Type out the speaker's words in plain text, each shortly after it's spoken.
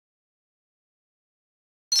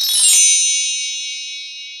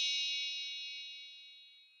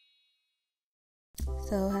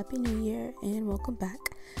So happy new year and welcome back.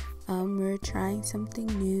 We're trying something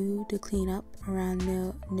new to clean up around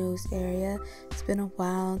the nose area. It's been a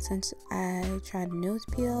while since I tried a nose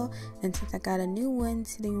peel, and since I got a new one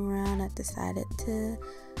sitting around, I decided to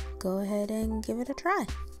go ahead and give it a try.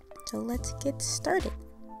 So let's get started.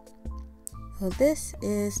 So this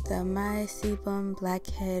is the My Sebum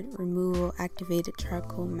Blackhead Removal Activated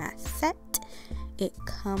Charcoal Mask Set. It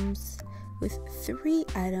comes with 3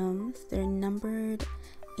 items. They're numbered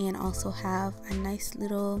and also have a nice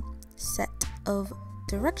little set of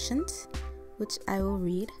directions, which I will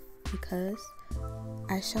read because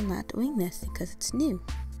I shall not doing this because it's new.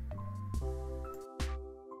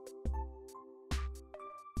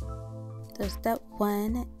 So step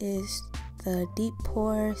 1 is the deep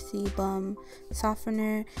pore sebum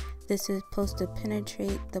softener. This is supposed to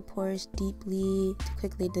penetrate the pores deeply to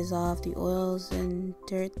quickly dissolve the oils and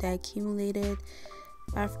dirt that accumulated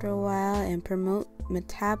after a while and promote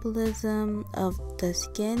metabolism of the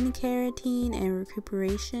skin keratin and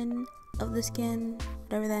recuperation of the skin,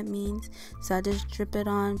 whatever that means. So I just drip it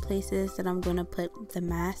on places that I'm going to put the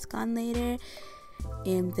mask on later,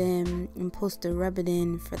 and then I'm supposed to rub it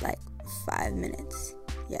in for like 5 minutes.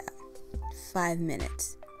 5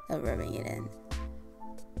 minutes of rubbing it in.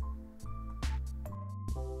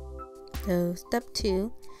 So step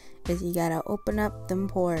 2 is you gotta open up them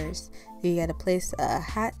pores. You gotta place a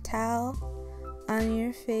hot towel on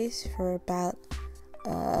your face for about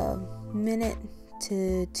a minute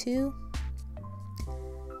to 2.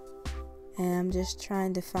 And I'm just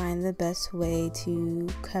trying to find the best way to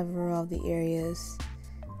cover all the areas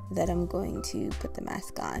that I'm going to put the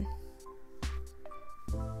mask on.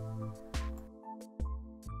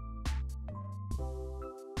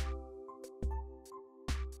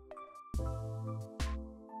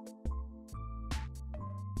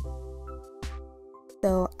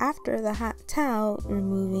 So after the hot towel, we're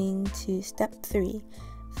moving to step 3,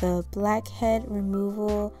 the Blackhead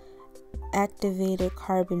Removal Activated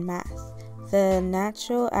Carbon Mask. The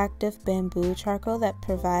natural active bamboo charcoal that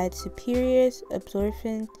provides superior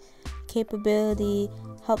absorption capability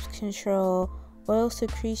helps control oil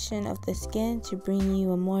secretion of the skin to bring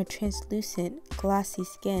you a more translucent, glossy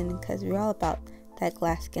skin, because we're all about that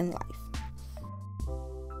glass skin life.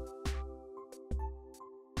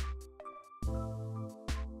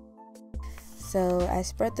 So I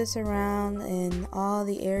spread this around in all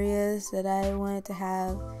the areas that I wanted to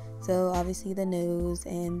have. So obviously the nose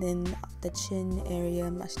and then the chin area,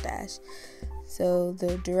 mustache. So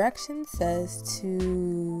the direction says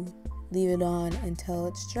to leave it on until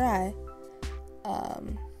it's dry.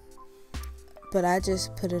 But I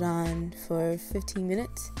just put it on for 15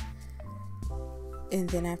 minutes. And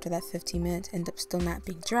then after that 15 minutes, ended up still not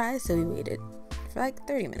being dry. So we waited for like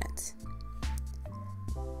 30 minutes.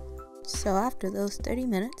 So after those 30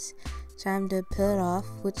 minutes, time to peel it off,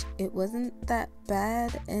 which it wasn't that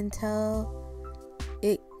bad until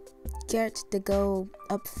it gets to go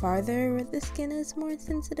up farther where the skin is more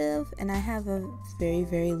sensitive, and I have a very,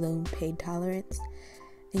 very low pain tolerance,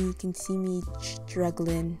 and you can see me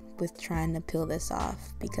struggling with trying to peel this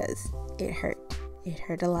off because it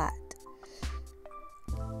hurt a lot.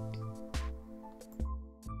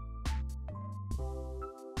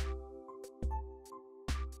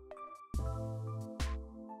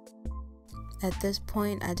 At this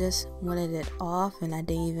point, I just wanted it off, and I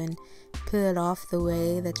didn't even peel it off the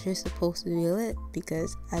way that you're supposed to peel it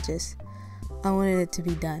because I wanted it to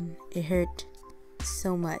be done. It hurt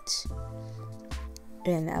so much,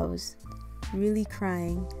 and I was really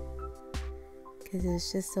crying because it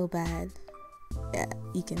was just so bad. Yeah,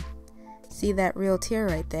 you can see that real tear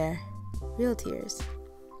right there. Real tears.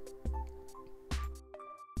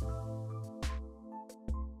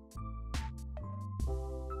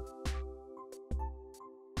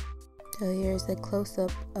 So here's a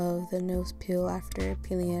close-up of the nose peel after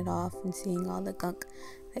peeling it off and seeing all the gunk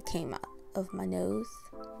that came out of my nose.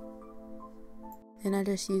 And I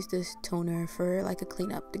just used this toner for like a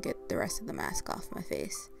cleanup to get the rest of the mask off my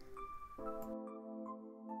face.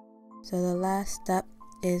 So the last step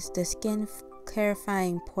is the skin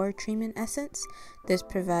clarifying pore treatment essence. This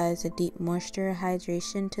provides a deep moisture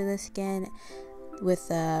hydration to the skin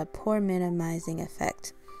with a pore minimizing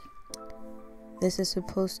effect. This is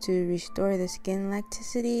supposed to restore the skin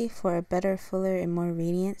elasticity for a better, fuller, and more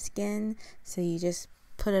radiant skin. So you just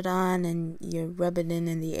put it on and you rub it in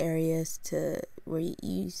the areas to where you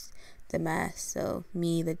use the mask. So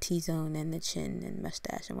me, the T-zone, and the chin and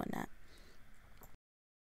mustache and whatnot.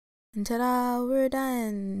 And ta-da, we're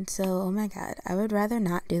done. So, oh my god, I would rather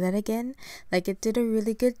not do that again. Like, it did a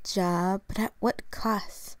really good job, but at what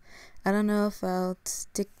cost? I don't know if I'll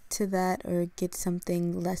stick to that or get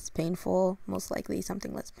something less painful, most likely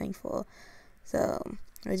something less painful. So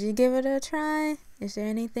would you give it a try? Is there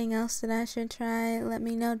anything else that I should try? Let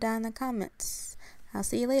me know down in the comments. I'll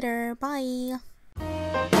see you later. Bye.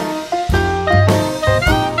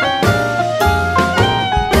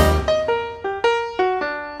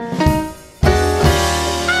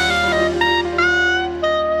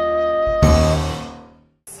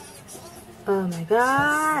 Oh my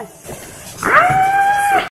god.